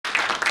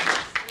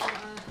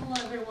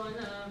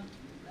everyone.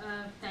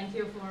 Thank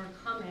you for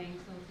coming.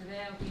 So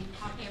today I'll be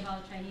talking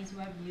about Chinese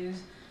web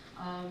use.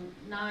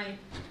 Now I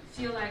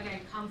feel like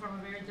I come from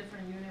a very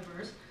different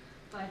universe,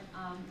 but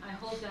I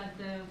hope that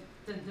the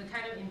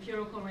kind of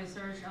empirical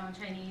research on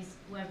Chinese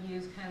web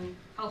use can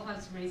help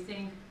us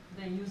rethink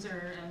the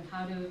user and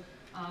how to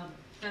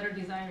better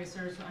design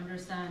research to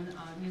understand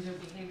user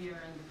behavior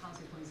and the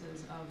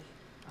consequences of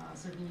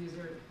certain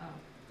user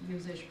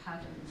usage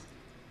patterns.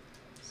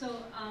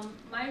 So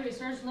my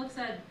research looks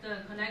at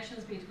the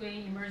connections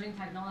between emerging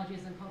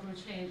technologies and cultural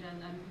change,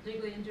 and I'm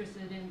particularly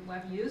interested in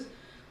web use,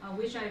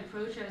 which I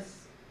approach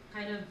as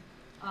kind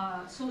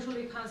of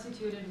socially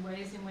constituted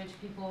ways in which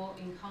people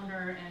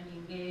encounter and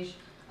engage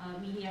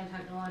media and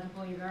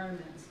technological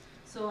environments.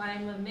 So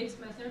I'm a mixed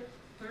method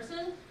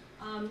person.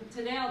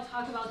 Today I'll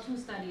talk about two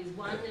studies.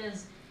 One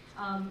is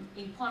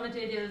a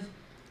quantitative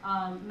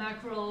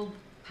macro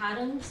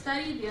pattern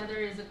study. The other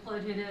is a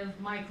qualitative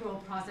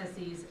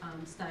microprocesses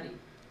study.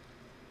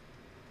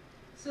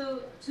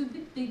 So to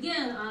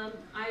begin,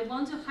 I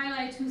want to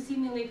highlight two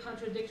seemingly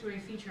contradictory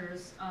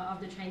features of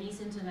the Chinese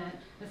internet.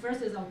 The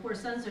first is, of course,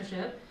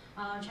 censorship.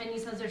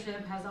 Chinese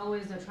censorship has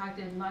always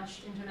attracted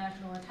much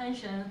international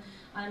attention,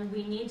 and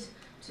we need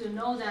to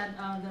know that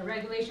the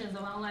regulations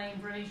of online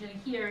information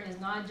here is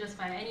not just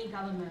by any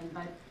government,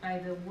 but by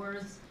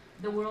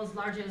the world's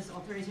largest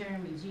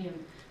authoritarian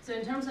regime. So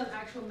in terms of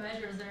actual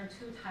measures, there are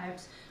two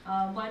types.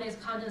 One is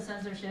content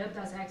censorship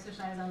that's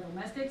exercised on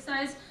domestic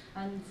sites,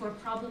 and for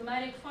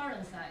problematic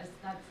foreign sites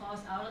that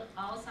falls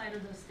outside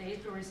of the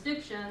state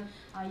jurisdiction,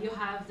 you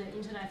have the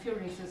internet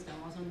filtering system,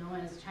 also known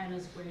as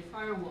China's Great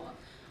Firewall,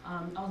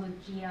 also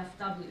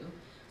GFW.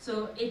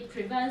 So it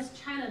prevents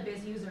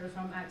China-based users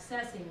from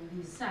accessing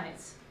these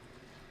sites.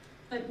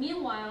 But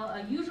meanwhile,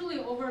 a usually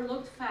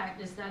overlooked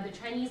fact is that the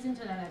Chinese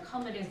internet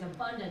accommodates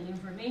abundant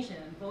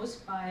information,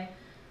 both by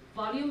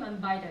volume and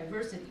by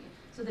diversity.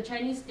 So the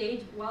Chinese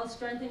state, while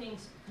strengthening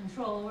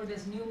control over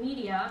this new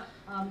media,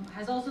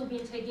 has also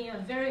been taking a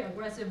very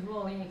aggressive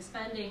role in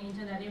expanding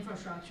internet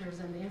infrastructures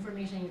and the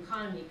information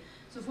economy.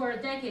 So for a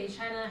decade,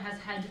 China has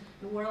had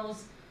the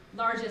world's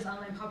largest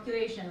online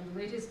population. The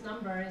latest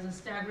number is a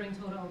staggering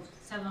total of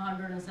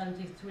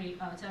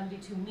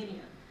 772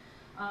 million.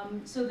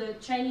 So the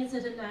Chinese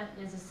internet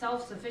is a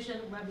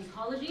self-sufficient web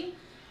ecology,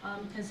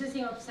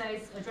 consisting of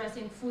sites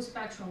addressing full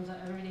spectrums of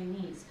everyday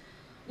needs.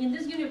 In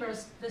this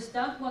universe, the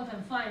stuff one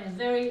can find is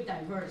very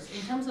diverse.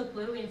 In terms of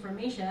political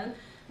information,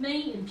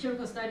 many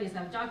empirical studies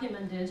have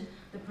documented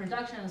the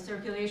production and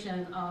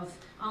circulation of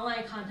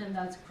online content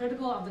that's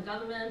critical of the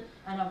government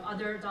and of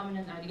other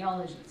dominant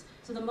ideologies.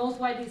 So the most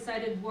widely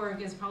cited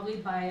work is probably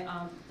by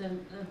the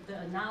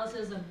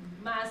analysis of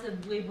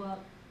massive Weibo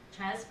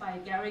chats by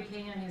Gary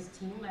King and his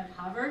team at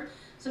Harvard.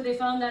 So they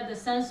found that the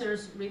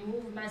censors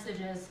remove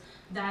messages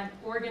that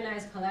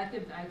organize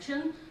collective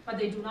action, but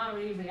they do not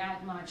really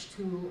react much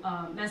to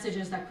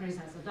messages that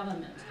criticize the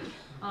government.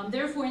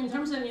 Therefore, in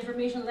terms of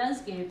information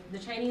landscape, the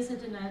Chinese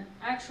internet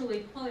actually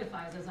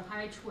qualifies as a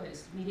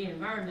high-choice media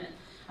environment.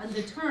 And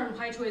the term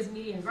high-choice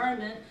media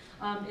environment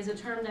is a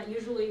term that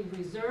usually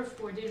reserved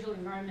for digital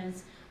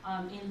environments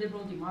in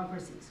liberal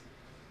democracies.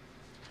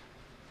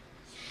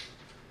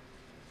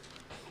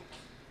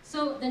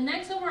 So the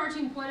next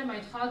overarching point of my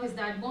talk is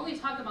that when we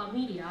talk about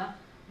media,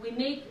 we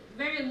make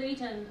very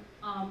latent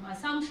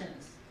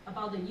assumptions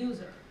about the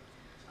user.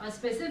 A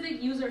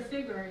specific user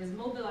figure is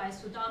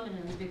mobilized to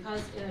dominance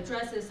because it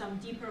addresses some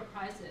deeper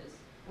crisis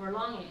or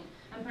longing.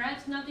 And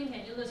perhaps nothing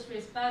can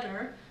illustrate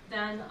better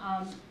than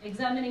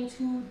examining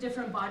two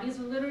different bodies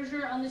of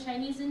literature on the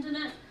Chinese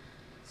internet.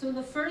 So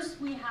the first,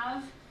 we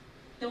have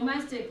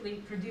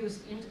domestically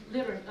produced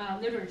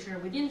literature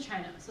within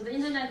China. So the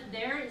internet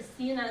there is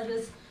seen as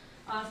this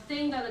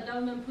thing that the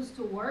government puts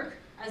to work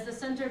as the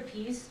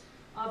centerpiece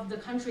of the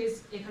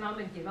country's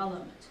economic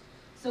development.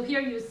 So here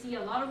you see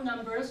a lot of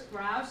numbers,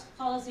 graphs,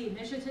 policy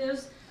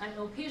initiatives, and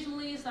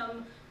occasionally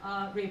some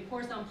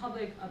reports on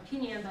public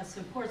opinion that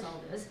supports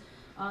all this.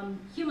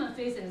 Human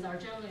faces are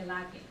generally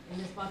lacking in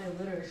this body of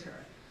literature.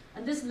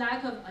 And this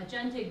lack of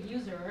agentic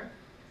user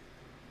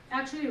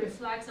actually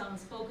reflects on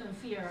spoken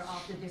fear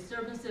of the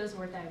disturbances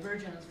or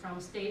divergence from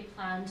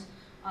state-planned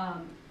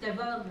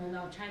development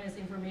of China's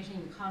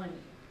information economy.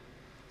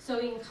 So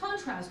in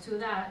contrast to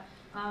that,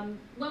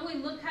 when we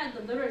look at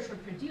the literature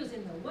produced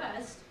in the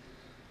West,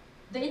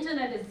 the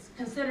internet is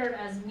considered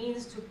as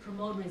means to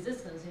promote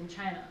resistance in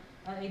China,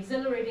 an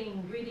exhilarating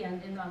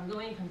ingredient in the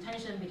ongoing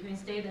contention between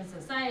state and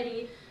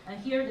society. And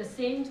here the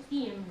same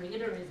theme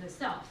reiterates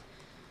itself.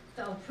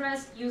 The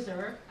oppressed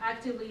user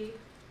actively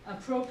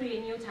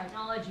appropriate new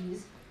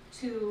technologies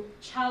to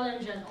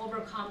challenge and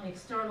overcome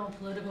external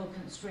political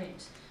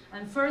constraints.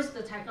 And first,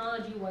 the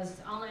technology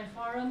was online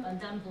forum, and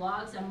then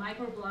blogs and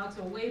microblogs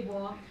or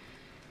Weibo.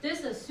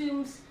 This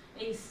assumes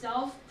a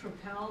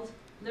self-propelled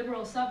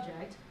liberal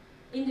subject,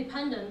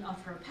 independent of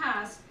her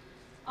past,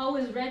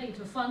 always ready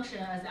to function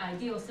as an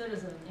ideal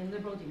citizen in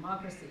liberal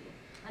democracy.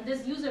 And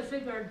this user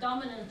figure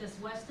dominates this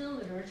Western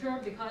literature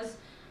because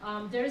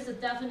there is a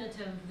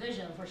definitive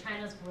vision for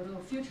China's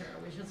political future,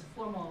 which is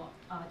formal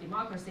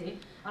democracy.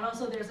 And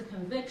also there's a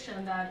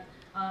conviction that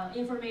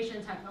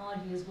information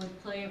technologies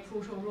would play a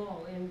crucial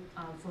role in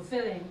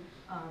fulfilling,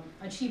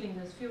 achieving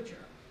this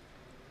future.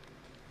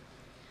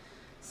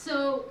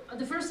 So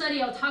the first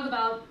study I'll talk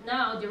about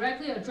now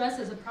directly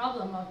addresses the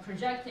problem of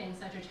projecting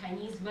such a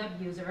Chinese web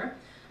user.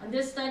 And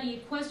this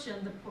study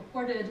questioned the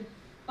purported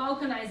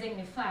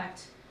balkanizing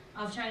effect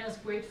of China's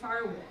Great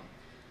Firewall.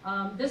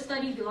 This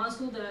study belongs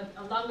to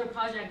a longer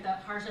project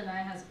that Harsh and I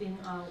has been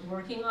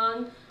working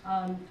on,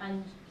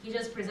 and he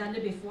just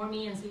presented before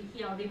me, and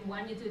he already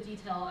went into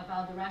detail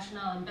about the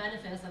rationale and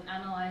benefits of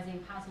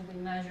analyzing passively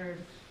measured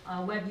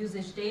web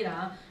usage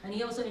data, and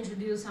he also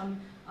introduced some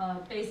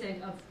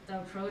basic of the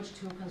approach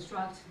to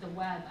construct the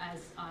web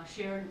as a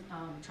shared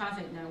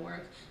traffic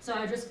network. So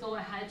I'll just go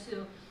ahead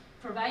to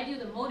provide you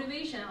the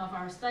motivation of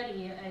our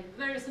study, a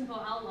very simple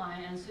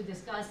outline, and to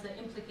discuss the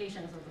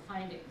implications of the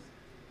findings.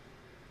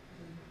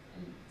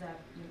 And that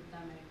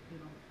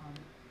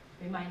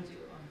may remind you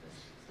of this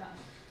stuff.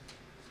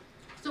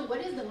 So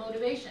what is the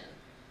motivation?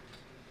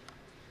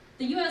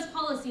 The US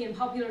policy and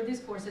popular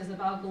discourses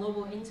about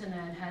global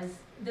internet has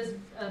this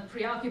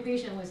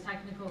preoccupation with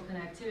technical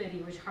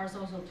connectivity, which Harsh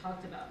also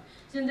talked about.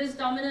 So in this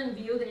dominant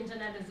view, the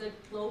internet is a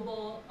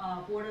global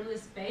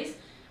borderless space,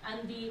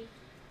 and the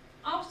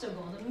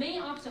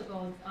main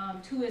obstacle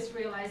to its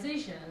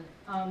realization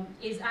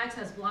is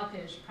access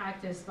blockage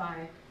practiced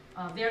by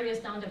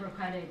various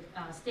non-democratic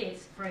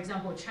states, for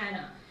example,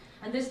 China.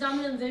 And this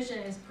dominant vision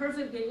is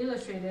perfectly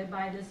illustrated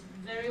by this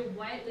very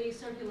widely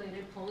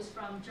circulated post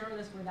from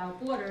Journalists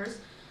Without Borders,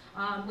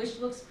 which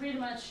looks pretty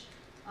much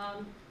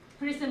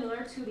pretty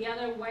similar to the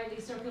other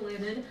widely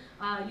circulated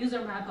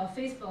user map of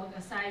Facebook,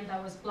 a site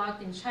that was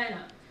blocked in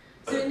China.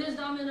 So in this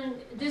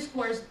dominant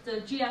discourse,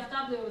 the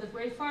GFW, the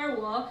Great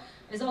Firewall,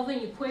 is often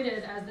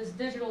equated as this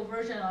digital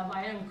version of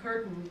Iron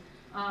Curtain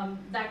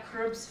that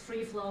curbs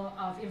free flow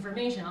of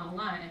information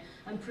online.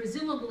 And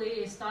presumably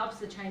it stops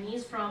the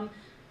Chinese from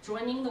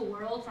joining the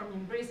world, from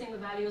embracing the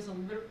values of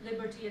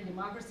liberty and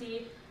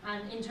democracy,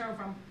 and in turn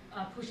from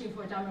pushing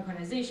for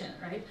democratization,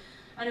 right?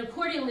 And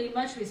accordingly,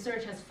 much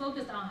research has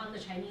focused on how the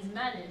Chinese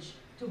manage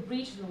to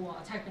breach the wall,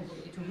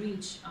 technically, to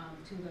reach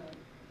to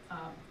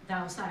the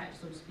outside,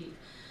 so to speak.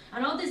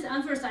 And all this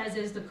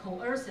emphasizes the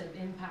coercive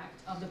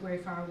impact of the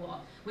Great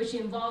Firewall, which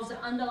involves the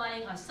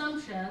underlying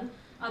assumption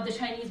of the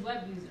Chinese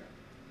web user.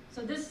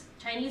 So this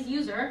Chinese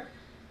user,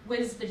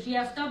 with the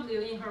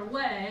GFW in her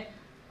way,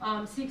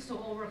 seeks to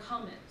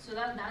overcome it. So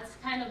that's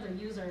kind of the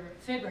user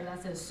figure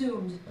that's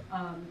assumed,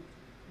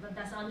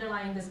 that's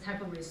underlying this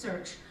type of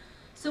research.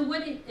 So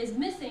what is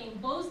missing,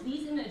 both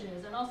these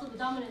images and also the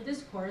dominant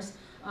discourse,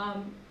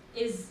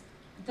 is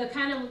the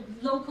kind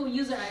of local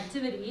user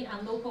activity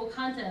and local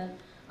content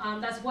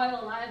that's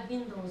well alive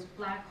in those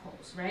black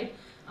holes, right?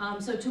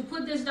 So to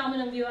put this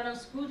dominant view under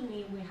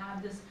scrutiny, we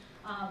have this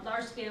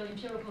large-scale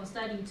empirical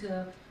study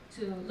to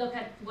look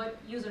at what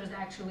users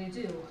actually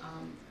do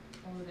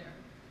over there.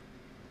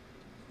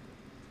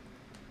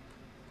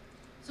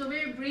 So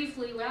very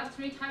briefly, we have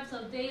three types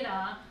of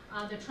data: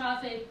 the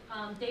traffic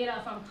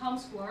data from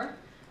ComScore,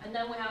 and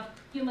then we have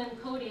human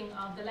coding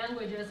of the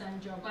languages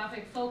and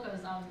geographic focus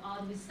of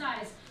all these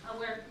sites, and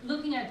we're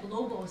looking at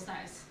global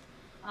sites.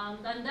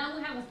 And then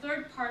we have a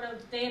third part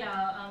of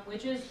data,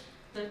 which is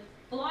the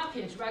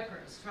blockage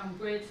records from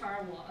Great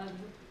Firewall.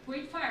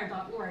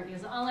 Greatfire.org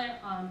is an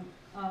online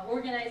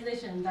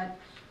organization that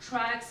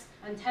tracks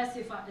and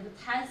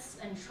tests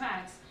and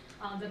tracks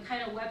the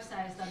kind of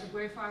websites that the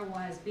Great Firewall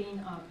has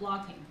been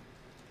blocking.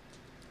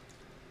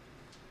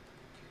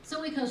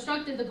 So we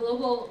constructed the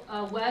global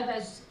web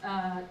as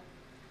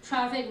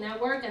traffic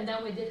network, and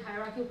then we did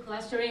hierarchical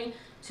clustering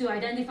to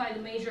identify the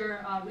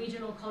major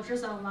regional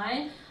cultures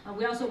online.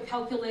 We also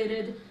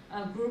calculated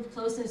group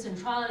closeness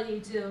centrality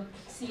to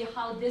see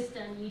how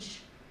distant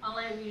each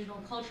online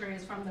regional culture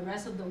is from the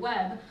rest of the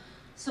web.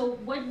 So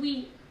what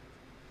we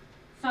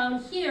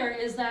found here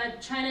is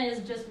that China is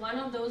just one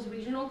of those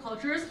regional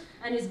cultures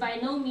and is by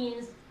no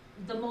means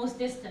the most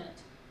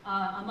distant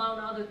among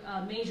all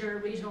the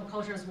major regional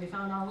cultures we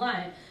found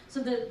online.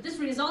 So this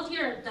result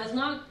here does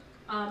not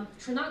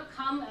should not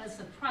come as a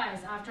surprise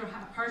after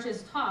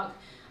Harsh's talk,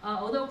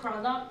 although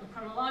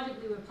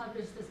chronologically we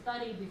published the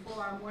study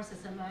before our more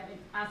systematic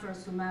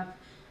efforts to map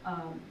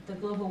the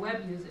global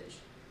web usage.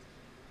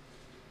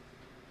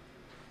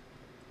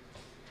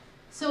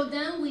 So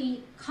then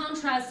we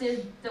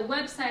contrasted the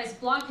website's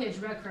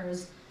blockage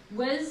records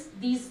with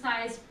these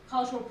sites'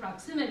 cultural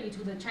proximity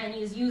to the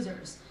Chinese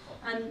users.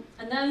 And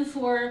then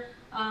for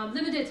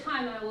limited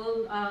time, I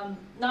will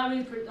not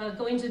really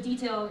go into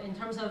detail in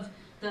terms of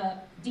the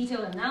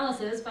detailed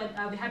analysis, but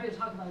I'll be happy to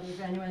talk about it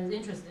if anyone is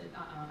interested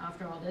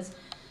after all this.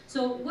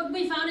 So what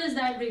we found is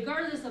that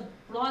regardless of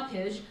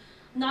blockage,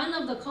 none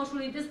of the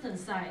culturally distant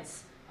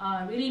sites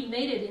really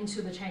made it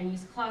into the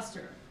Chinese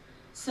cluster.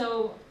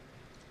 So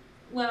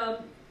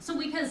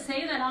we can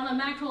say that on a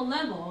macro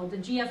level, the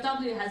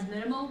GFW has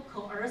minimal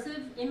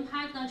coercive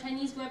impact on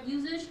Chinese web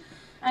usage.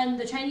 And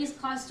the Chinese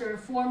cluster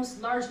forms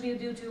largely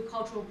due to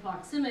cultural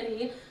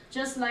proximity,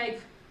 just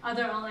like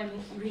other online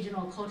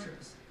regional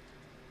cultures.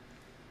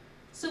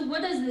 So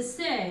what does this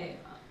say?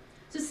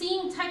 So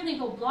seeing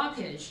technical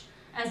blockage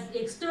as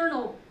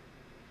external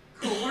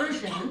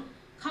coercion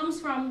comes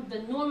from the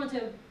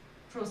normative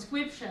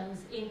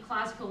proscriptions in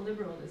classical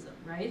liberalism,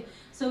 right?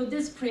 So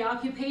this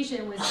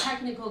preoccupation with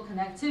technical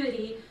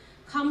connectivity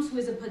comes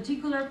with a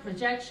particular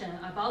projection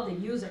about the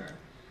user.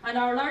 And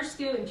our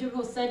large-scale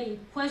empirical study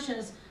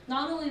questions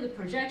not only the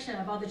projection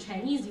about the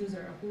Chinese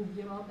user, who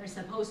are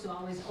supposed to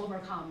always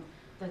overcome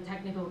the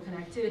technical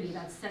connectivity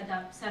that's set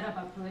up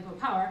by political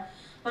power,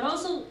 but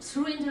also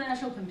through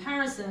international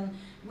comparison,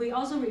 we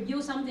also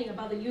reveal something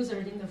about the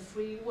users in the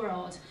free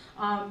world.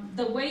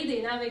 The way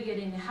they navigate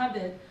and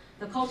inhabit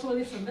the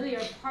culturally familiar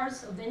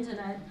parts of the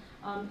internet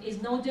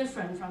is no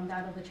different from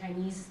that of the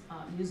Chinese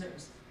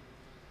users.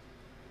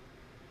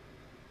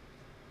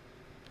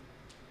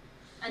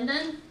 And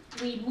then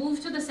we move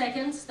to the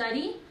second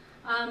study.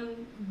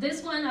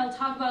 This one I'll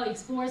talk about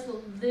explores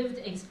the lived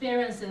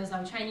experiences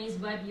of Chinese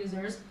web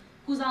users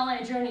whose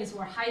online journeys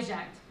were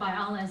hijacked by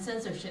online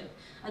censorship.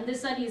 And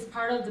this study is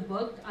part of the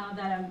book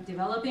that I'm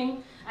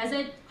developing. As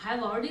I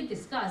have already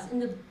discussed, in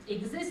the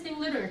existing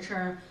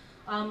literature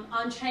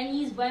on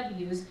Chinese web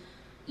use,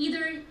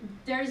 either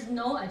there's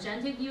no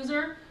agentic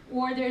user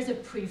or there's a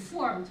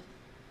preformed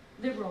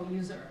liberal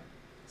user.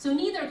 So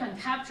neither can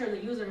capture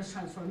the user's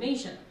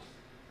transformation.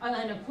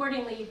 And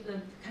accordingly,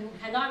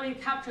 cannot really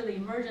capture the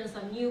emergence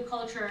of new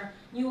culture,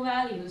 new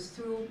values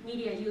through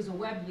media use or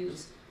web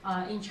use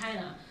in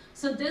China.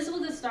 So this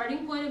was the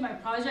starting point of my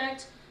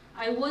project.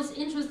 I was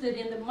interested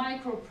in the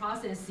micro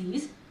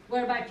processes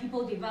whereby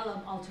people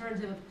develop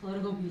alternative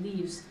political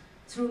beliefs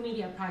through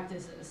media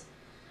practices.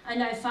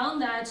 And I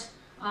found that,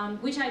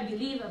 which I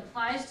believe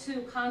applies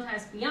to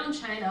contexts beyond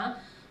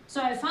China.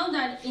 So I found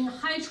that in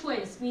high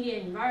choice media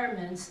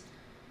environments,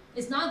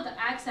 it's not the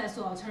access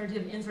to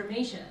alternative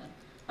information,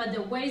 but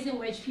the ways in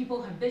which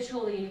people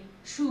habitually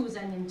choose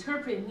and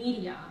interpret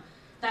media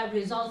that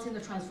results in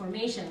the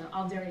transformation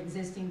of their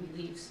existing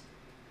beliefs.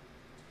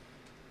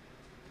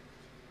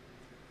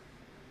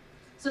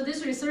 So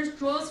this research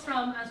draws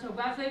from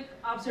ethnographic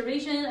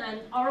observation and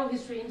oral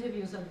history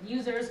interviews of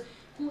users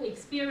who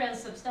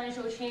experience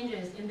substantial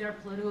changes in their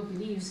political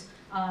beliefs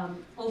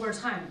over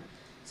time.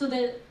 So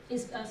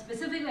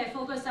specifically, I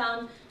focused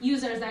on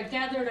users that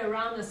gathered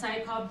around a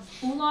site called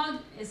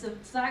Blog. It's a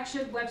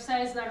flagship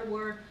website that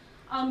were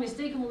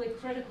unmistakably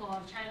critical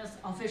of China's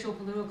official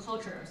political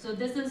culture. So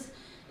this is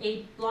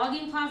a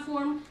blogging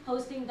platform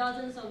hosting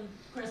dozens of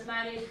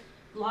charismatic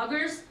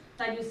bloggers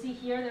that you see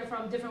here. They're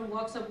from different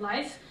walks of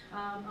life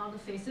on the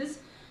faces.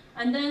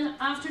 And then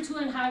after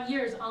 2.5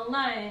 years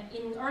online,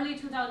 in early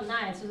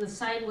 2009, so the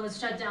site was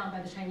shut down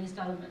by the Chinese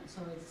government,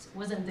 so it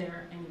wasn't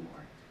there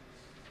anymore.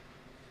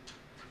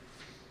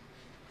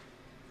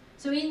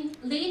 So in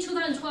late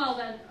 2012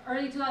 and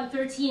early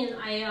 2013,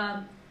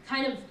 I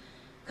kind of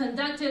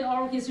conducted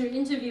oral history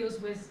interviews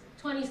with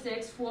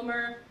 26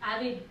 former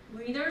avid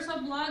readers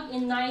of blog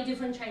in 9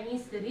 different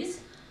Chinese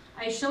cities.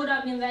 I showed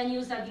up in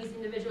venues that these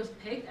individuals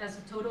picked as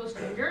a total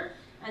stranger,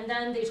 and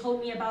then they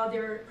told me about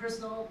their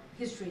personal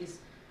histories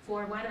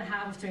for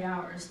 1.5 to 3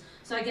 hours.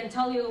 So I can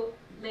tell you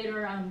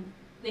later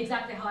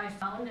exactly how I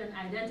found and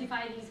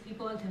identified these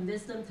people and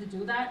convinced them to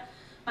do that.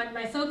 But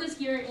my focus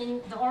here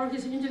in the oral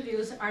history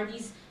interviews are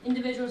these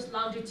individuals'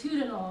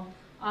 longitudinal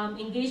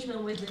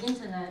engagement with the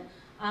internet,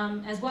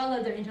 as well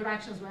as their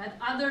interactions with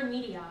other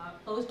media,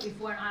 both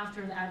before and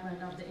after the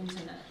advent of the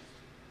internet.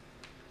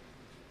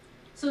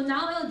 So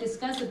now I'll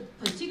discuss a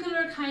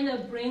particular kind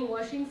of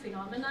brainwashing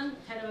phenomenon,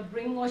 kind of a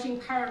brainwashing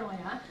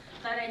paranoia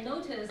that I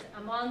noticed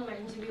among my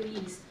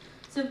interviewees.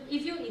 So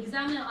if you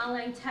examine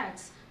online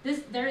text,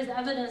 there is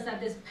evidence that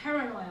this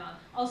paranoia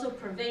also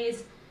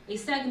pervades a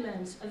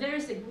segment, a very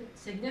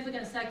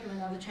significant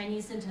segment of the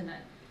Chinese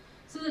internet.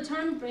 So the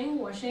term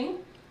brainwashing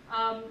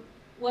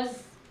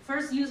was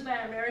first used by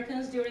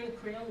Americans during the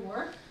Korean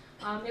War.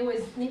 It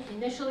was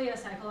initially a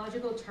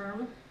psychological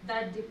term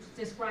that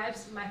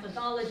describes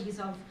methodologies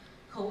of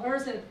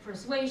coercive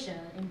persuasion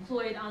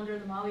employed under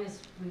the Maoist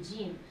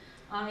regime.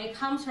 It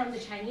comes from the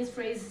Chinese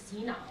phrase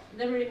洗脑,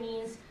 literally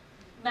means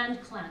mind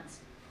cleanse.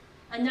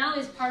 And now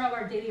it's part of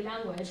our daily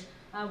language.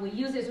 We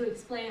use it to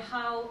explain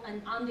how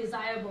an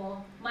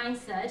undesirable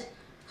mindset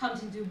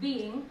comes into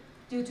being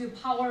due to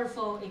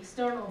powerful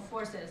external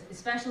forces,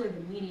 especially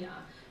the media.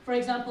 For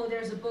example,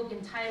 there's a book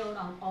entitled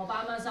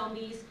Obama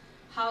Zombies,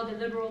 How the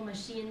Liberal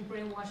Machine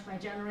Brainwashed My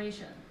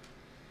Generation.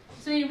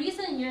 So in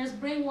recent years,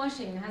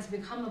 brainwashing has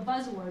become a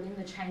buzzword in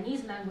the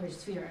Chinese language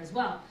sphere as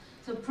well.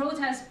 So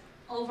protests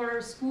over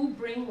school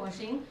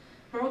brainwashing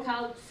broke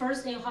out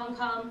first in Hong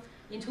Kong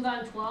in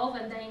 2012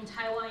 and then in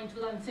Taiwan in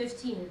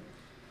 2015.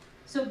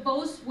 So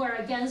both were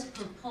against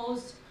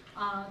proposed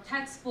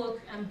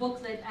textbook and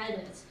booklet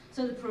edits.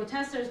 So the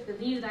protesters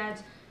believed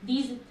that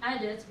these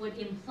edits would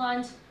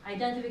implant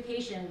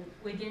identification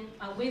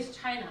with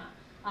China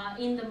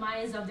in the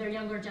minds of their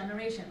younger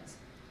generations.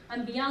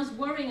 And beyond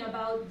worrying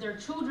about their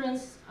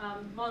children's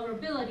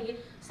vulnerability,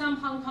 some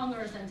Hong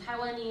Kongers and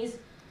Taiwanese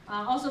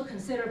also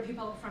consider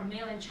people from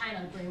mainland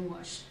China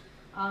brainwashed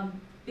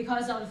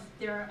because of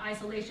their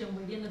isolation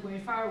within the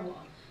Great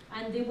Firewall.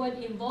 And they would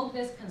invoke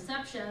this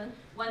conception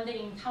when they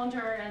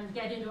encounter and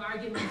get into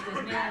arguments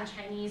with mainland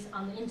Chinese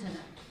on the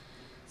internet.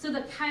 So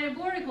the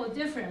categorical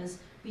difference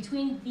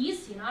between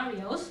these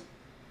scenarios,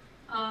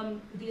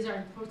 these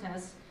are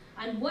protests,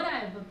 and what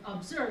I've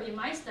observed in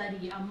my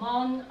study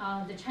among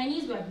the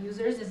Chinese web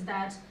users is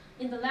that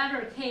in the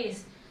latter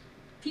case,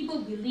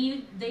 people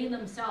believe they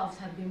themselves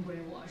have been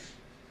brainwashed.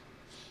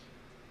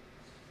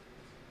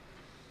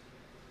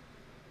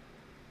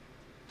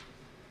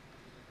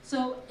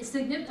 So,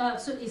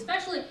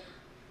 especially,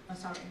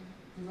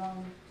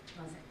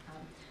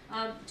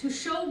 to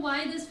show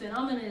why this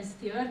phenomenon is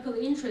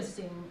theoretically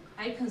interesting,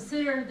 I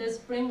consider this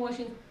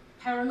brainwashing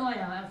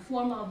paranoia a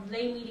form of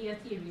lay media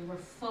theory or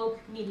folk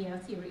media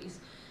theories.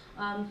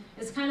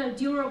 It's kind of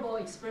durable,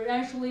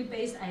 experientially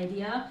based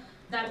idea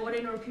that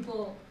ordinary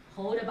people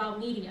hold about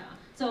media.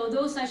 So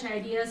those such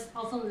ideas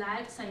often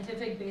lack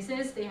scientific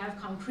basis. They have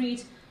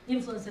concrete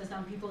influences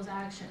on people's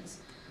actions.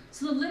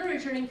 So the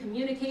literature in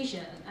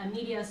communication and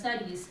media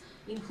studies,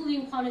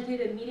 including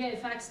quantitative media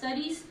effect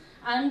studies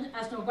and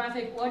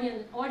ethnographic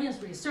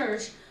audience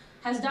research,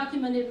 has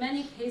documented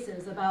many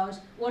cases about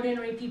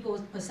ordinary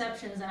people's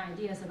perceptions and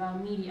ideas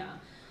about media.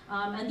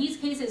 And these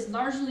cases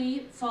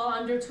largely fall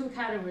under two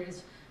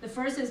categories. The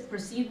first is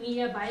perceived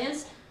media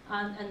bias,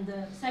 and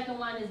the second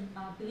one is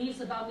beliefs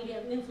about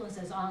media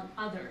influences on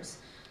others.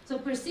 So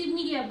perceived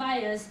media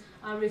bias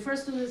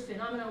refers to this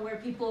phenomenon where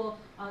people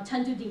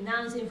tend to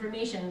denounce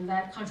information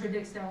that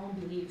contradicts their own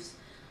beliefs.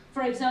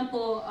 For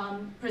example,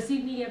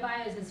 perceived media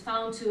bias is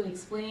found to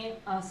explain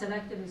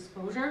selective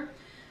exposure.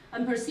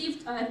 And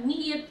perceived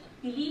media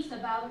beliefs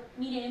about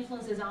media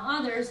influences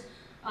on others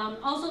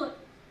also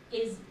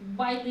is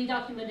widely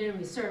documented in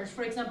research.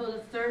 For example, the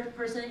third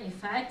person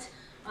effect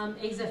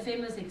is a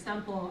famous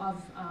example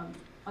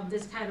of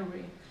this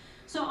category.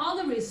 So all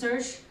the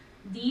research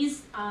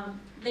these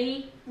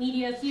lay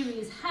media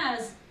theories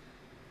has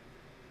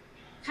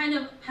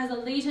a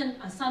latent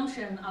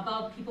assumption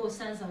about people's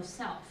sense of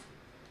self.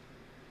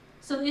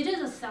 So it is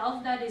a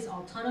self that is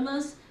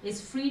autonomous,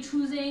 is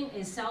free-choosing,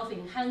 is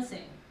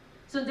self-enhancing.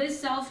 So this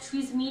self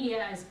treats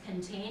media as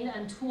contained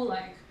and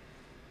tool-like.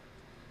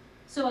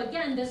 So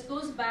again, this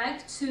goes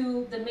back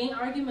to the main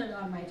argument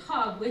of my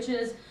talk, which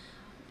is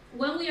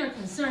when we are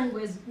concerned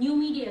with new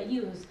media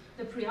use,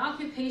 the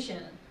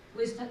preoccupation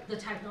with the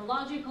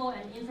technological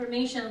and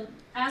information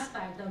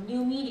aspect of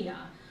new media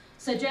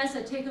suggests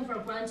a taken for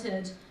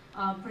granted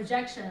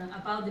projection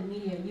about the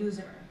media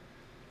user.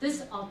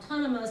 This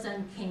autonomous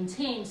and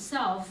contained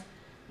self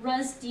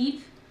runs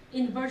deep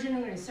in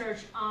burgeoning research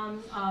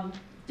on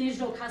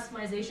digital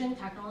customization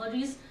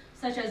technologies,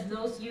 such as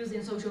those used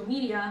in social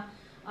media,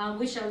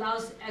 which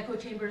allows echo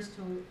chambers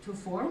to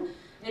form.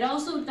 It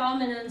also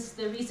dominates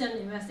the recent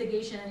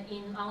investigation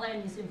in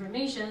online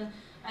misinformation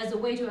as a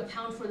way to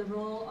account for the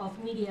role of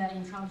media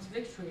in Trump's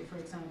victory, for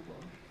example.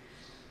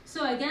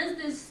 So against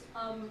this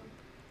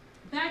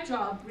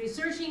backdrop,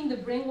 researching the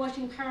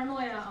brainwashing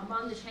paranoia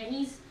among the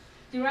Chinese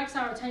directs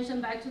our attention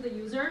back to the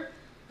user,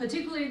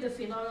 particularly the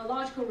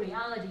phenomenological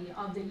reality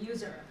of the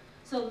user.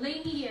 So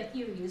lay media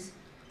theories,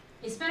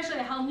 especially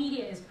how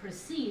media is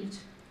perceived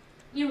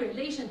in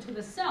relation to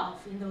the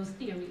self in those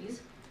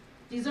theories,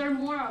 deserve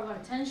more of our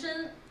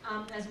attention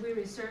as we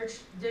research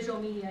digital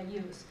media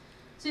use.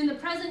 So in the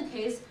present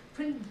case,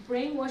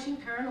 brainwashing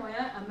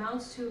paranoia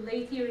amounts to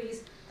lay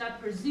theories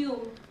that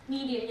presume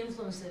media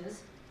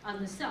influences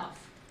on the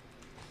self.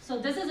 So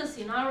this is a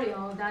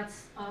scenario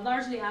that's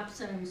largely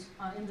absent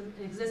in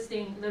the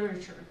existing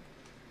literature.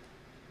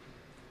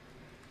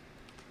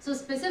 So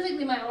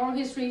specifically, my oral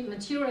history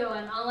material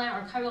and online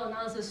archival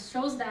analysis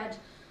shows that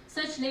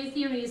such lay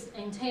theories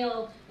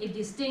entail a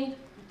distinct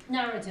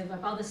narrative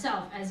about the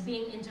self as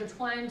being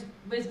intertwined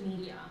with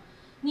media.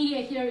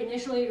 Media here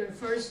initially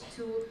refers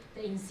to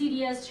the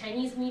insidious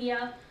Chinese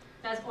media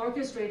that's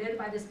orchestrated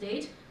by the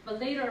state, but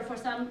later for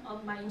some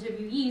of my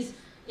interviewees,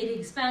 it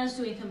expands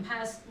to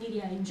encompass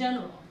media in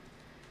general.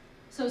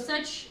 So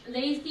such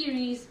lay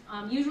theories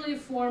usually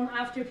form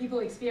after people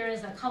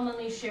experience a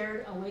commonly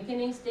shared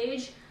awakening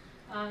stage.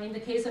 In the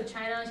case of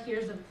China,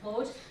 here's a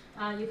quote.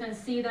 You can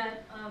see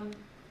that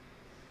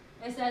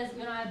it says,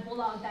 at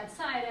Bullock that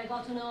site, I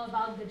got to know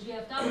about the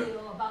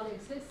GFW, about the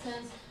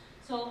existence.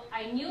 So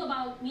I knew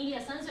about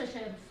media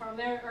censorship from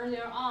very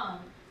earlier on.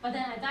 But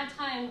then at that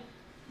time,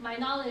 my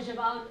knowledge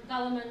about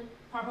government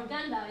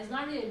propaganda is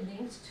not really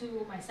linked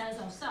to my sense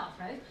of self,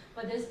 right?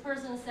 But this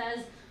person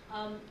says,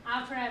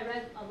 after I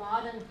read a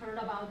lot and heard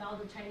about all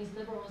the Chinese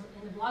liberals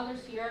in the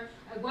blogosphere,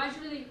 I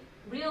gradually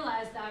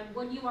realized that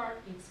what you are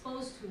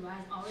exposed to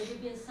has already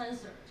been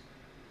censored.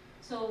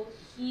 So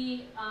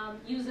he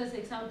used this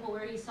example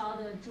where he saw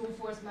the June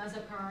 4th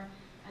massacre,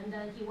 and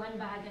then he went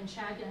back and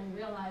checked and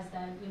realized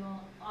that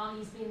all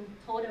he's been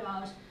told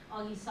about,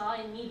 all he saw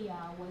in media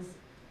was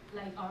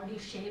like already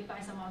shaped by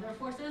some other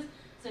forces.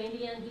 So in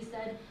the end, he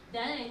said,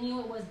 then I knew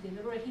it was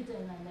deliberately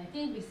hidden, and I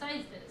think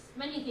besides this,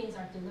 many things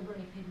are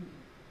deliberately hidden.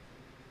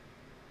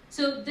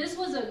 So this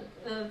was a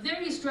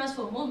very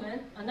stressful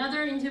moment.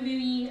 Another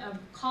interviewee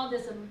called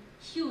this a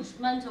huge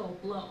mental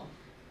blow.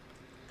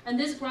 And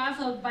this graph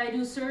of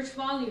Baidu search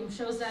volume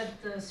shows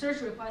that the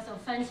search request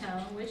of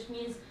Fanqiang, which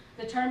means,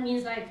 the term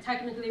means like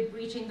technically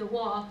breaching the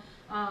wall,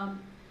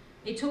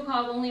 it took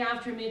off only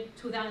after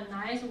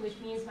mid-2009, so which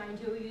means my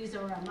interviewees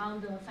are among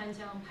the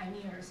Fanqiang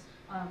pioneers,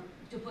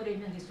 to put it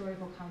in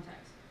historical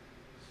context.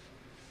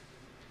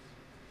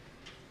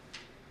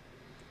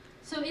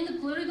 So in the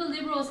political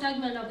liberal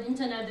segment of the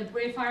internet, the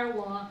Great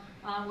Firewall,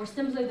 or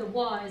simply the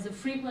wall, is a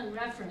frequent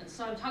reference.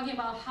 So I'm talking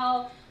about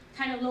how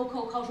kind of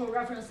local cultural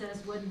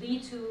references would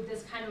lead to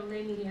this kind of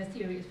lay media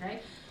theories,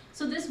 right?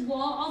 So this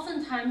wall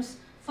oftentimes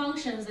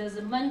functions as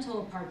a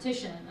mental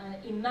partition, an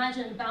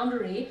imagined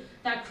boundary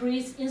that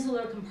creates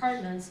insular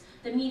compartments,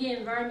 the media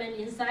environment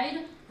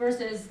inside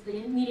versus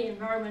the media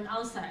environment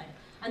outside.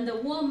 And the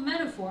wall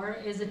metaphor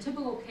is a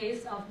typical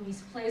case of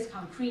misplaced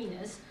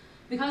concreteness,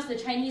 because the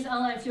Chinese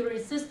online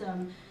filtering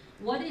system,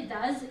 what it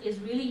does is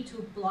really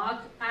to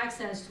block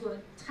access to a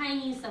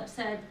tiny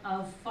subset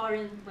of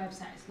foreign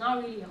websites,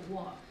 not really a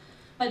wall.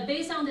 But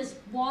based on this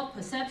wall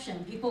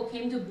perception, people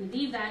came to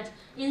believe that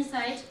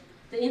inside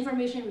the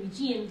information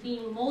regime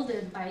being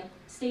molded by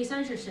state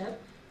censorship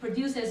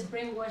produces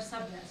brainwashed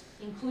subjects,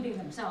 including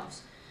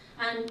themselves.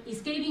 And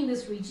escaping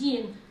this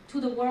regime to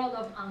the world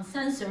of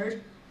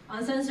uncensored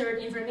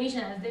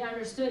information as they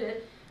understood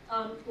it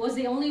was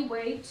the only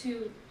way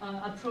to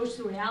approach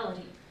the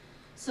reality.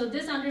 So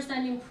this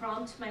understanding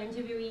prompted my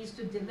interviewees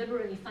to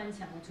deliberately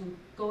Fanqiang, to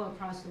go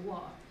across the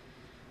wall.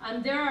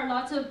 And there are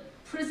lots of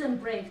prison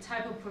break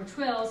type of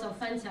portrayals of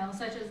Fanqiang,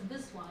 such as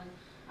this one.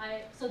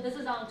 So this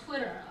is on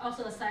Twitter.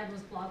 Also, the site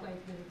was blocked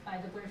by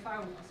the Great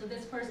Firewall. So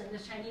this person,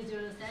 this Chinese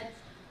user, said,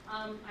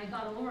 I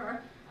got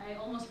over. I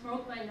almost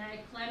broke my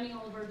neck climbing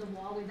over the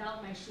wall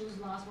without my shoes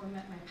lost or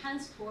my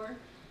pants torn.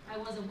 I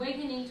was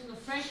awakening to the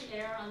fresh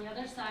air on the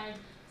other side,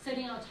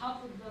 sitting on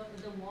top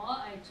of the wall.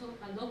 I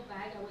looked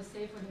back. I was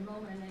safe for the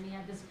moment, and he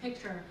had this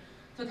picture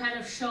to kind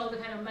of show the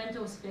kind of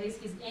mental space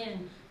he's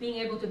in, being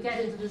able to get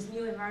into this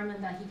new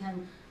environment that he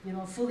can,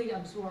 fully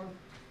absorb.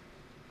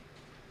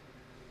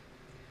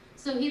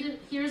 So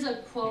here's a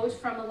quote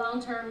from a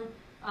long-term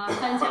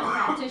Fanqiang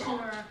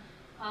practitioner.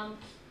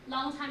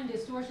 Long-time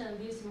distortion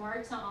leaves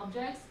marks on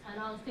objects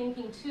and on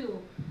thinking too.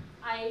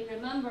 I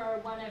remember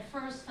when I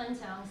first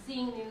Fanqiang,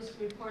 seeing news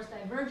reports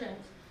divergent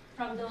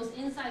from those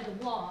inside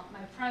the wall,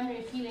 my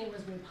primary feeling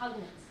was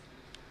repugnance.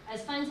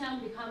 As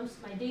Fanqiang becomes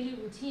my daily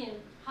routine,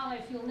 how I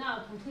feel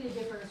now completely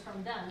differs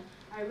from then.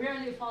 I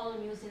rarely follow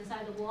news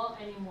inside the wall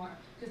anymore.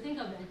 To think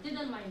of it,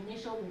 didn't my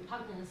initial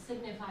repugnance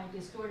signify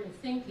distorted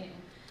thinking?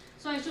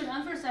 So I should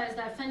emphasize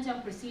that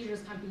Fanqiang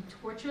procedures can be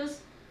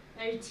tortuous,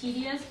 very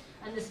tedious,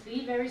 and the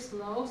speed very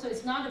slow, so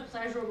it's not a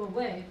pleasurable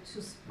way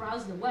to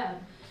browse the web.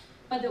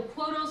 But the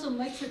quote also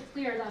makes it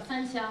clear that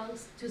Fanqiang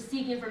to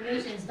seek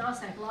information is not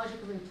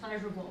psychologically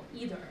pleasurable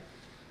either.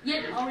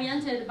 Yet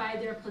oriented by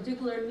their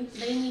particular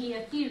lay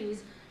media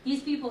theories,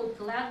 these people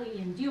gladly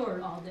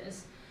endured all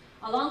this.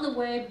 Along the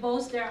way,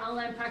 both their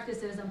online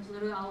practices and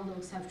political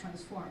outlooks have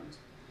transformed.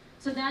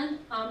 So then,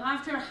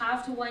 after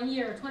half to 1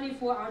 year,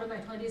 24 out of my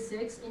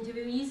 26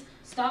 interviewees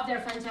stopped their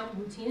Fanqiang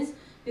routines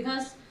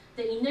because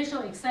the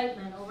initial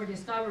excitement over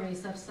discovery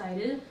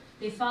subsided.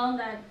 They found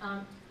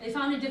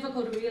it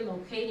difficult to really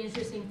locate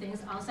interesting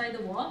things outside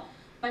the wall.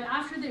 But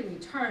after they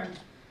returned,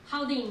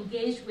 how they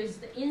engaged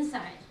with the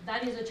inside,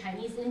 that is the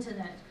Chinese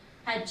internet,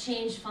 had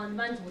changed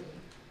fundamentally.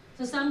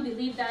 So some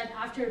believe that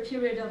after a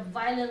period of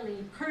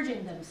violently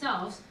purging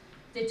themselves,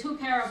 they took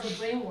care of the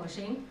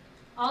brainwashing.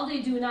 All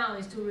they do now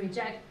is to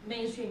reject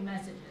mainstream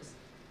messages.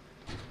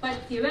 But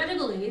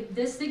theoretically,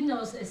 this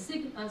signals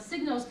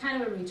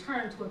kind of a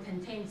return to a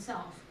contained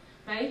self,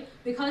 right?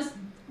 Because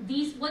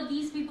what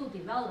these people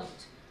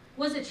developed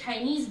was a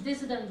Chinese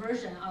dissident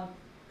version of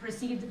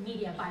perceived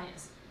media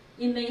bias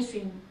in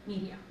mainstream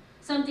media,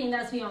 something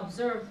that's being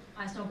observed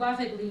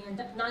ethnographically in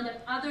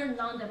other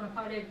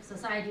non-democratic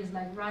societies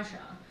like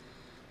Russia.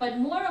 But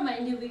more of my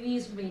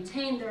interviewees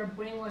retain their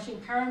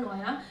brainwashing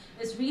paranoia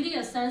is really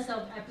a sense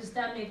of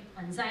epistemic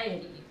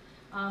anxiety.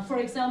 For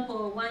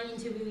example, one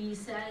interviewee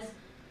says,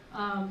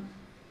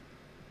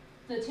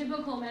 the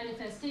typical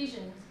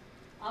manifestations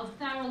of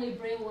thoroughly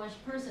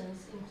brainwashed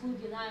persons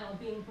include denial of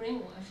being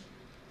brainwashed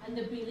and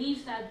the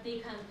belief that they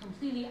can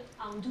completely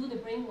undo the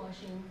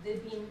brainwashing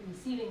they've been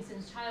receiving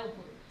since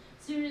childhood.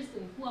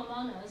 Seriously, who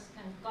among us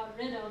can get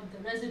rid of the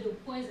residue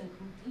poison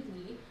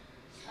completely?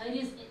 It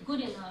is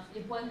good enough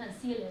if one can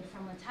seal it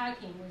from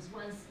attacking with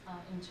one's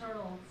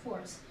internal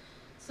force.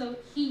 So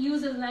he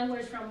uses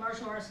language from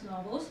martial arts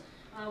novels,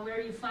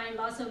 where you find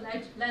lots of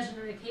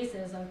legendary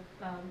cases of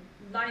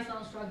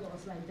lifelong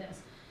struggles like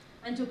this.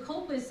 And to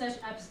cope with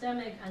such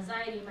epistemic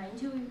anxiety, my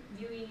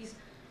interviewees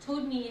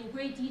told me in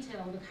great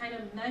detail the kind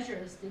of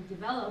measures they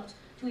developed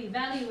to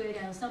evaluate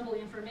and assemble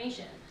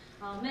information.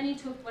 Many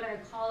took what I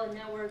call a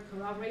network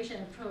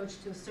corroboration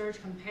approach to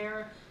search,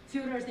 compare,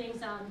 filter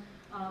things on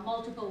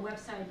multiple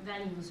website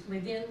venues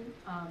within,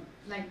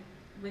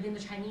 within the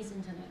Chinese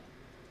internet.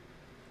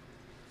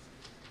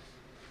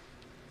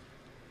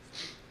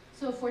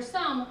 So for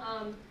some,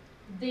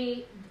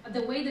 the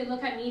way they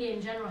look at media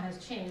in general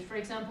has changed. For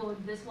example,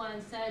 this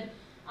one said,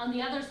 on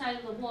the other side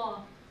of the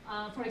wall,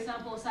 for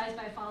example, Size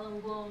by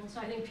Falun Gong, so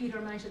I think Peter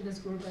mentioned this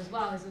group as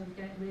well, is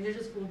a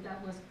religious group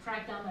that was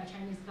cracked down by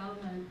Chinese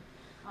government.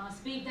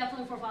 Speak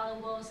definitely for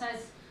Falun Gong,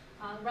 Size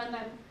run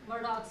by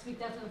Murdoch, Speak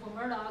definitely for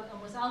Murdoch,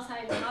 and was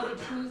outside without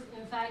the truth.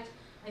 In fact,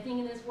 I think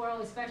in this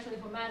world, especially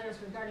for matters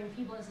regarding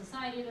people and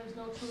society, there's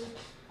no truth.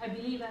 I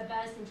believe at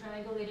best in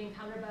triangulating,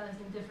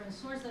 counterbalancing different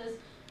sources.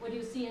 What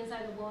you see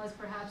inside the wall is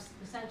perhaps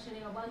the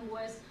sanctioning of one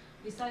voice.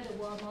 Beside the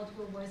wall,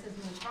 multiple voices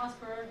may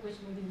prosper, which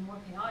may be more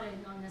chaotic,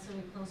 not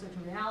necessarily closer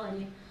to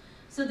reality.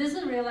 So this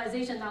is a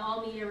realization that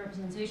all media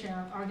representation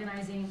are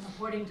organizing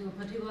according to a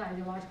particular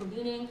ideological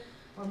leaning,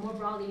 or more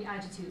broadly,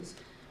 attitudes.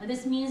 And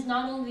this means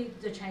not only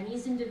the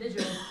Chinese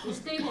individuals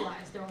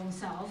destabilize their own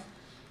self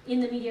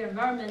in the media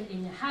environment it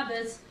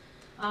inhabits,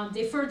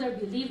 they further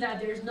believe that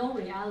there is no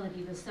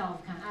reality the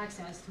self can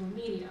access through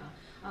media.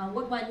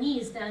 What one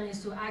needs then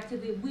is to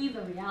actively weave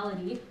a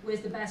reality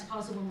with the best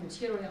possible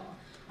material.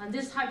 And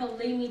this type of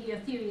lay media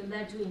theory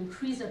led to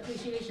increased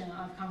appreciation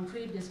of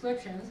concrete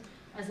descriptions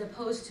as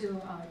opposed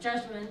to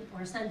judgment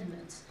or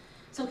sentiments.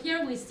 So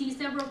here we see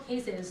several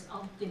cases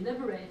of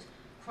deliberate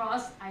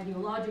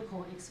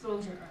cross-ideological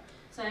exposure.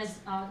 So as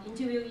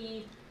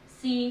interviewee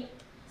C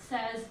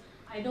says,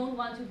 I don't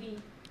want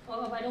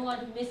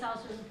to miss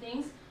out certain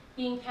things.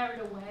 Being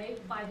carried away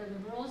by the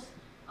liberals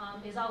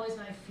is always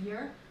my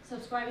fear.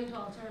 Subscribing to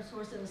alternative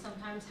sources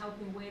sometimes help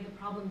me weigh the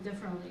problem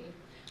differently.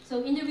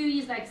 So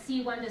interviewees like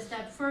C went a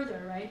step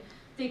further, right?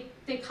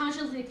 They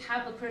consciously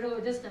kept a critical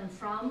distance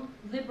from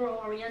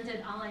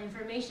liberal-oriented online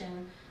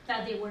information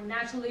that they were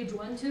naturally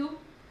drawn to,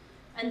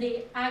 and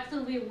they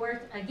actively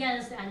worked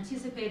against the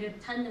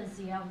anticipated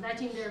tendency of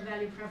letting their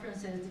value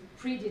preferences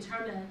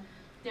predetermine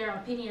their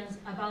opinions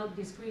about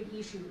discrete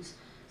issues.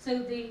 So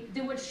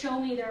they would show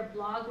me their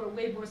blog or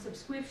Weibo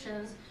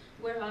subscriptions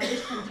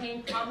which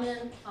contained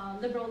prominent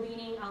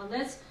liberal-leaning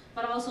outlets,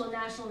 but also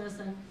nationalist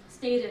and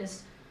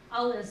statist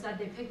outlets that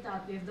they picked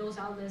up if those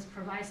outlets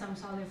provide some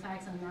solid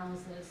facts and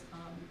analysis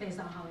based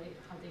on how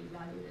they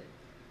evaluate it.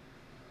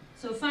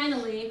 So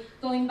finally,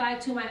 going back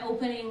to my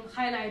opening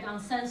highlight on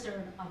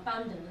censored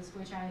abundance,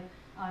 which I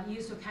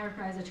used to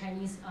characterize the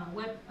Chinese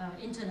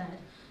internet.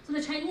 So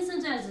the Chinese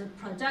internet is a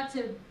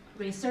productive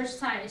research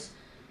site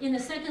in the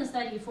second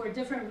study for a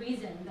different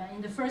reason than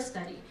in the first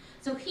study.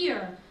 So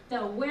here,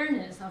 the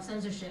awareness of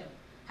censorship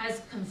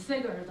has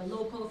configured the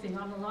local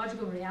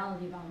phenomenological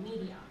reality about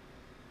media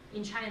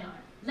in China,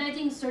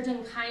 letting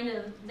certain kind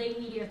of lay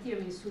media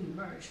theories to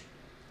emerge.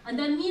 And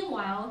then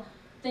meanwhile,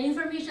 the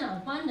information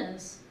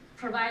abundance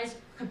provides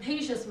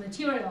capacious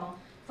material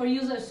for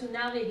users to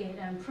navigate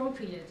and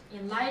appropriate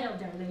in light of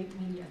their lay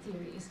media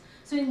theories.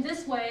 So in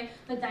this way,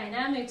 the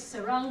dynamics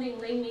surrounding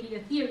lay media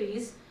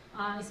theories,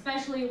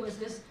 especially with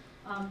this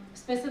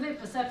specific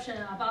perception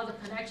about the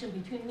connection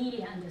between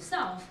media and the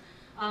self,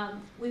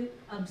 we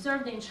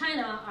observed in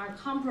China are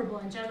comparable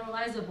and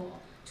generalizable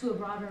to a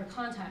broader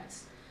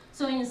context.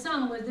 So in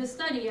sum, with this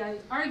study, I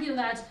argue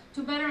that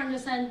to better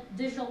understand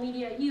digital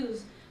media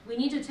use, we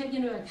need to take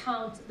into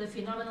account the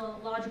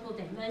phenomenological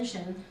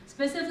dimension,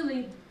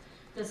 specifically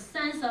the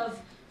sense of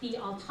the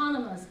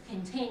autonomous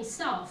contained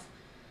self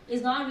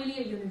is not really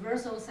a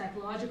universal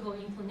psychological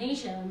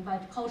inclination,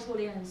 but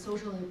culturally and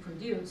socially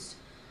produced.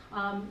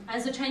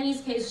 As the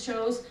Chinese case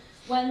shows,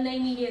 when lay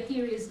media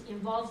theories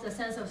involves the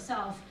sense of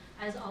self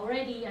as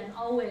already and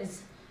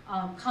always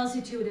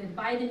constituted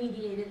by the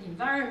mediated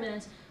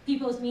environment,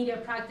 people's media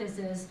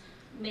practices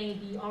may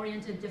be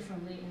oriented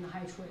differently in the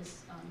high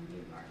choice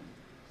media environment.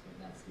 So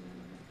that's the end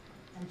of it.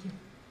 Thank you.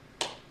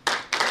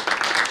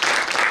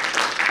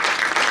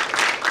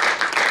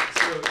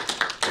 So,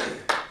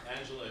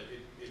 Angela,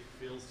 it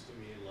feels to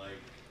me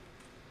like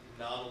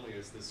not only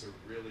is this a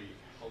really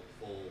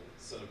helpful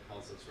set of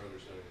concepts for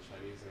understanding the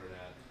Chinese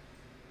internet,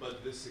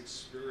 but this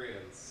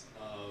experience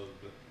of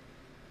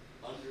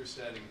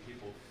understanding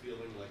people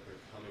feeling like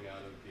they're coming out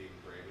of being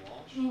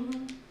brainwashed,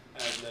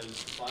 and then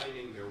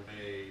finding their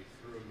way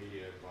through a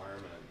media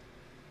environment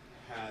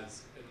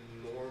has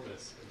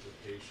enormous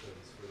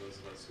implications for those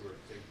of us who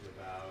are thinking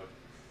about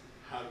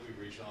how do we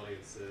reach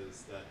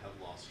audiences that have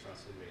lost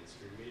trust in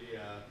mainstream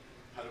media,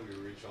 how do we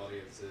reach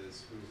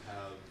audiences who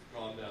have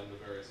gone down the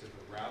various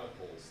different rabbit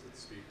holes that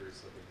speakers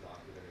have been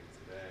documenting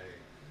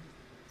today.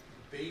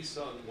 Based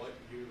on what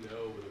you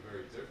know with a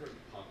very different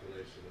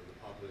population than the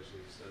population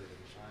you've studied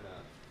in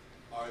China,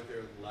 are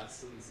there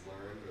lessons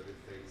learned, or are there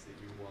things that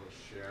you want to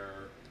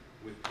share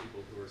with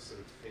people who are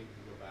sort of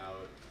thinking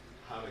about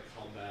how to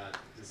combat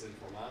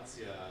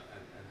disinformatia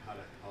and how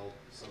to help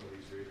some of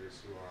these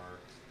readers who are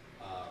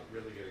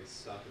really getting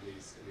stuck in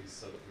these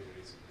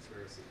sub-communities of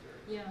conspiracy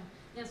theory?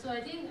 Yeah. So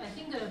I think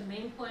the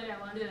main point I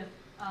want to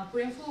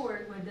bring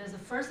forward with this, the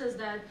first is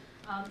that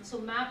so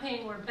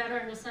mapping or better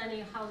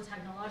understanding how the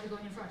technological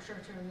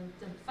infrastructure,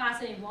 the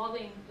fast and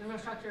evolving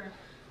infrastructure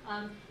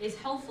is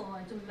helpful,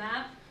 and to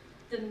map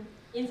the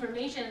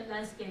information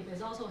landscape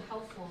is also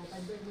helpful, but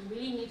we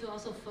really need to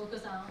also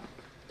focus on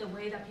the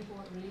way that people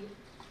really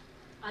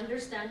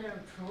understand and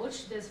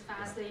approach this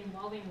fastly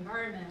evolving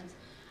environment.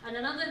 And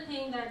another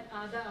thing that,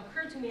 that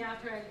occurred to me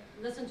after I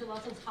listened to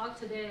Lawson's talk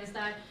today is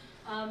that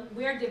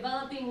we're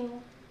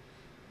developing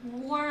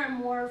more and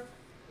more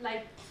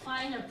like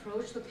fine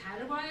approach to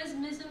categorize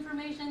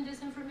misinformation,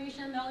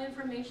 disinformation,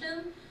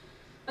 malinformation.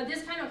 But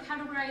this kind of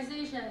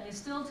categorization is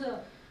still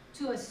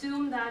to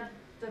assume that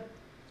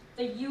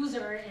the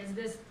user is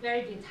this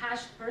very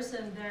detached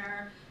person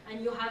there,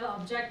 and you have an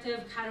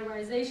objective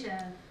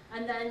categorization,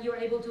 and then you're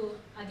able to,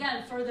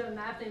 again, further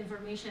map the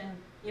information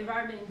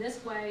environment in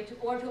this way,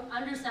 or to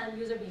understand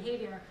user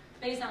behavior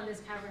based on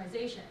this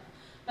categorization.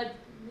 But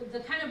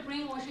the kind of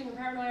brainwashing and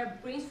paranoia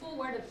brings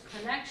forward a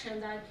connection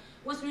that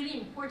what's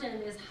really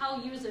important is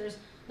how users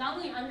not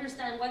only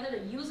understand whether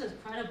the user is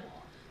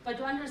credible, but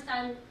to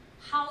understand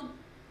how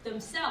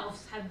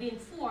themselves have been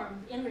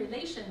formed in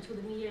relation to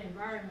the media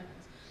environment.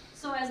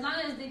 So as long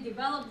as they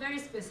develop very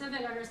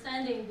specific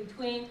understanding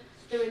between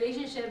the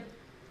relationship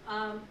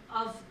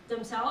of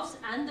themselves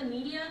and the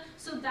media,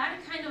 so that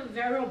kind of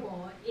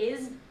variable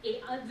is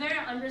a very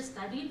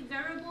understudied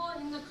variable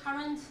in the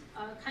current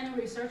kind of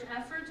research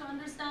effort to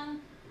understand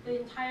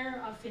the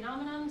entire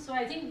phenomenon. So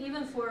I think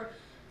even for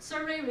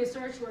survey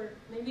research or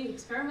maybe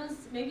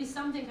experiments, maybe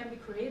something can be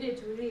created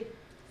to really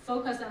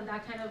focus on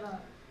that kind of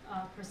a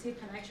perceived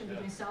connection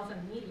between self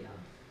and media.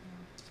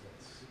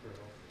 That's super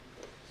helpful.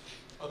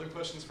 Other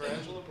questions for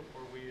Angela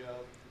before we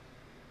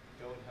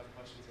go and have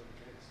questions on the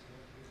drinks?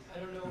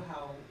 I don't know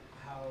how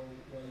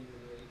well you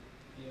would really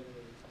be able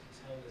to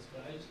tell this,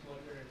 but I just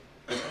wondered,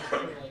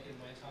 like in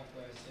my talk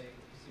where I was saying,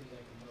 it seems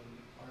like among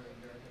our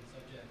American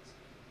subjects,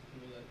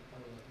 people that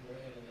are like more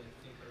analytic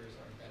thinkers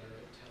are better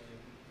at telling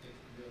if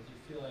do you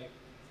feel like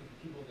for the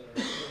people that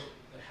are still,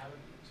 that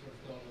haven't sort of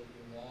gone over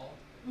the wall,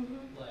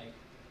 like,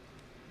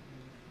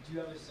 do you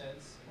have a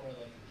sense or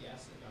like a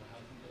guess about how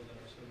people that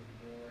are sort of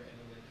more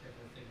analytic,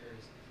 careful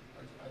thinkers,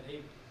 are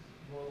they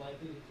more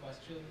likely to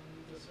question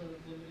the sort of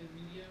limited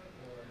media?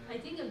 Or I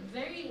think a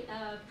very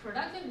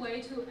productive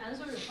way to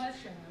answer the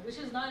question, which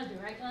is not a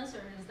direct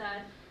answer, is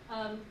that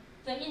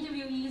the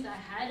interviewees I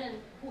had and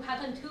who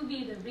happen to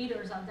be the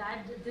readers of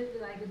that,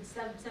 like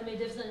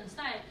semi-different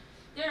site,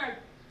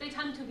 they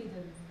tend to be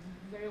the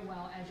very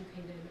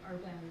well-educated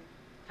urban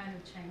kind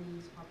of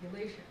Chinese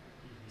population.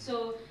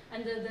 So,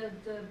 and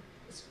the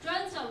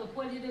strength of a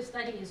qualitative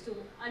study is to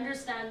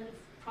understand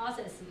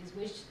processes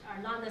which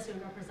are not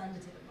necessarily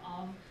representative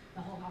of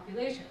the whole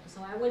population.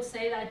 So I would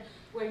say that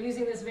we're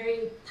using this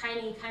very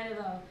tiny kind of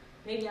a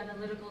maybe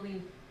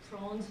analytically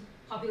prone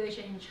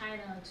population in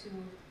China to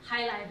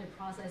highlight the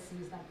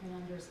processes that we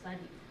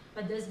understudy.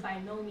 But this by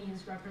no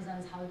means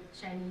represents how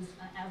Chinese,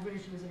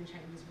 average user in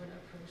Chinese would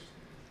approach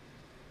things.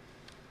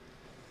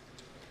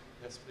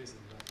 Yes, please.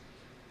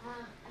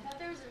 I thought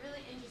there was a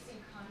really interesting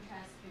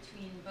contrast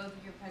between both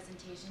of your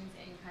presentations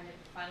and kind of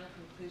the final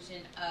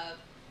conclusion of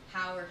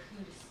how or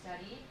who to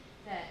study.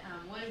 That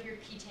one of your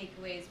key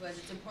takeaways was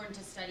it's important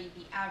to study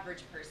the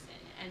average person,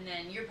 and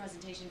then your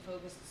presentation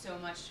focused so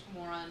much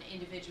more on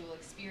individual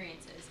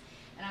experiences.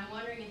 And I'm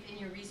wondering if in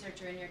your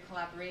research or in your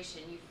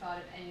collaboration you've thought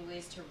of any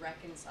ways to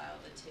reconcile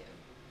the two.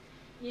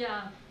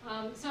 Yeah,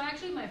 so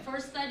actually my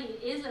first study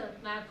is a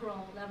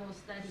macro level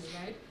study,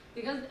 right?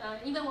 Because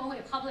even when we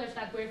published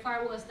that great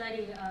firewall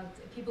study,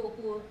 people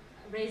who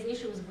raise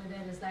issues with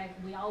it is like,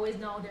 we always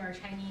know there are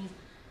Chinese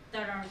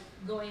that are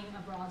going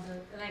abroad,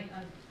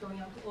 going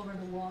up over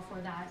the wall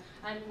for that.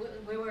 And what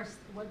we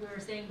were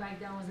saying back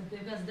then was that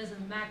because this is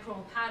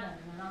macro pattern,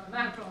 and on the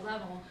macro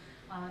level,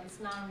 it's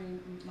not really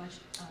much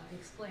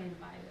explained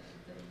by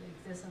the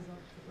existence of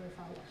the great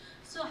firewall.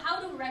 So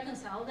how to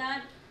reconcile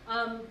that?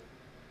 I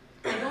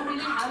don't really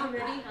have a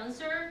ready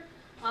answer.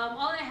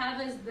 All I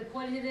have is the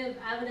qualitative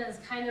evidence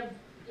kind of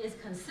is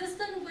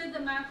consistent with the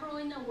macro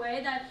in a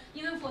way that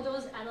even for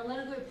those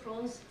analytically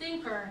prone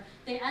thinker,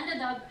 they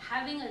ended up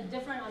having a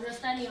different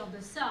understanding of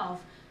the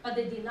self, but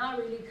they did not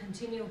really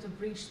continue to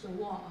breach the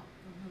wall,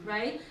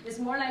 right? It's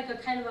more like a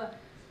kind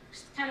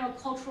of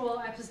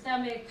cultural,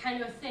 epistemic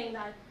kind of thing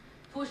that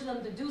pushed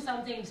them to do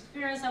something,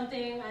 experience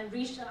something, and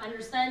reach the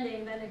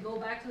understanding. Then they go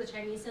back to the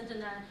Chinese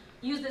internet,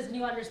 use this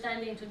new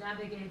understanding to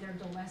navigate their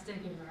domestic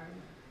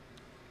environment.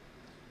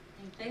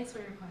 Thanks for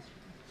your question.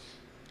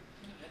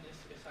 And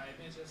if I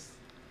may just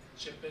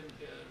chip in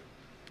here,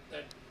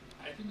 that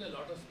I think a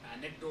lot of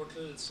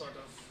anecdotal sort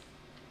of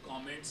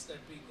comments that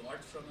we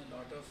got from a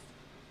lot of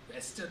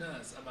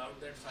Westerners about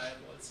that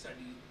firewall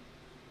study,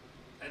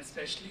 and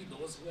especially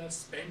those who have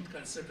spent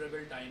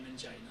considerable time in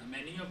China.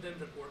 Many of them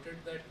reported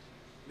that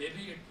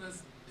maybe it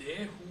was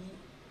they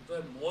who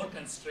were more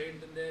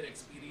constrained in their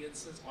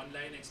experiences,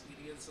 online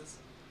experiences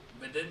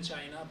within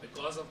China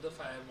because of the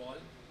firewall,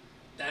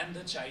 than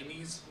the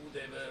Chinese who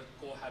they were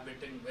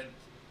cohabiting with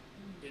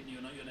in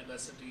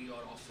university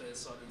or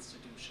office or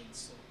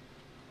institutions. So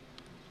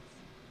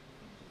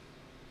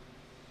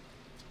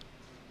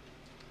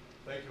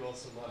thank you all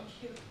so much.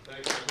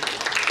 Thank you.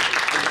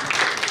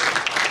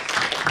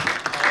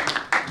 Thank you.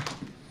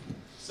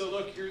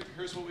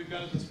 here's what we've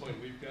got at this point.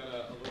 We've got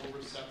a little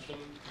reception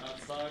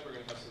outside. We're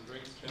going to have some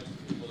drinks, chance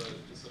for people to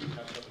sort of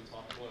catch up and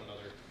talk to one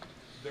another.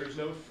 There's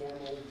no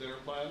formal dinner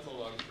plans,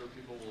 although I'm sure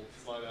people will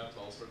slide out to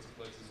all sorts of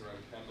places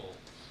around Kendall.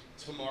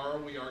 Tomorrow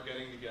we are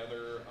getting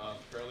together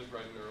fairly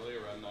bright and early,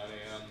 around 9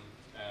 a.m.,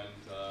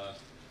 and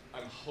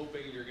I'm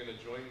hoping you're going to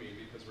join me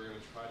because we're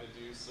going to try to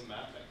do some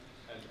mapping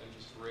and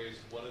just raise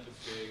what are the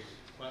big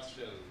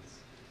questions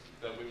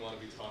that we want to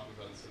be talking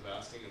about instead of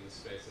asking in this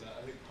space. And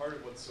I think part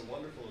of what's so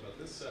wonderful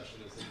about this session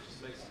is that it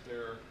just makes it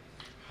clear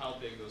how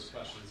big those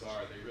questions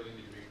are. They really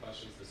need to be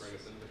questions that bring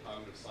us into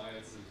cognitive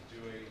science and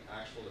doing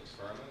actual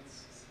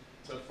experiments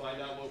to find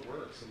out what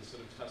works and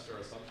sort of test our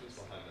assumptions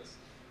behind this.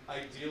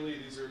 Ideally,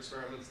 these are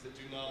experiments that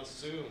do not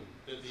assume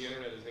that the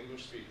internet is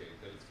English speaking,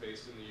 that it's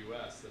based in the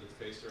US, that it's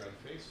based around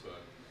Facebook,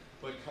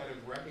 but kind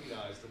of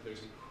recognize that there's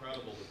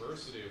incredible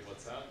diversity of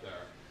what's out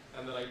there,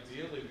 and that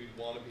ideally we'd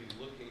want to be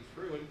looking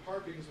through, in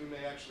part because we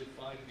may actually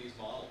find these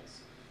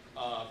models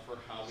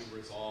for how we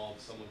resolve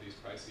some of these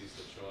crises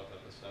that show up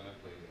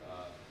epistemically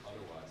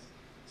otherwise.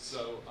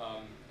 So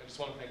I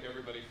just want to thank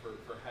everybody for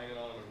hanging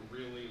on a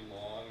really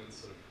long and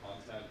sort of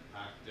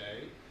content-packed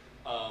day.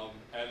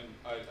 And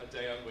a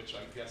day on which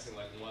I'm guessing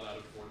like 1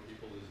 out of 4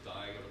 people is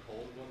dying of a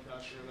cold of one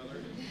fashion or another.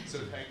 So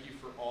thank you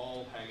for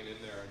all hanging in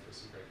there and for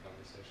some great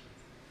conversations.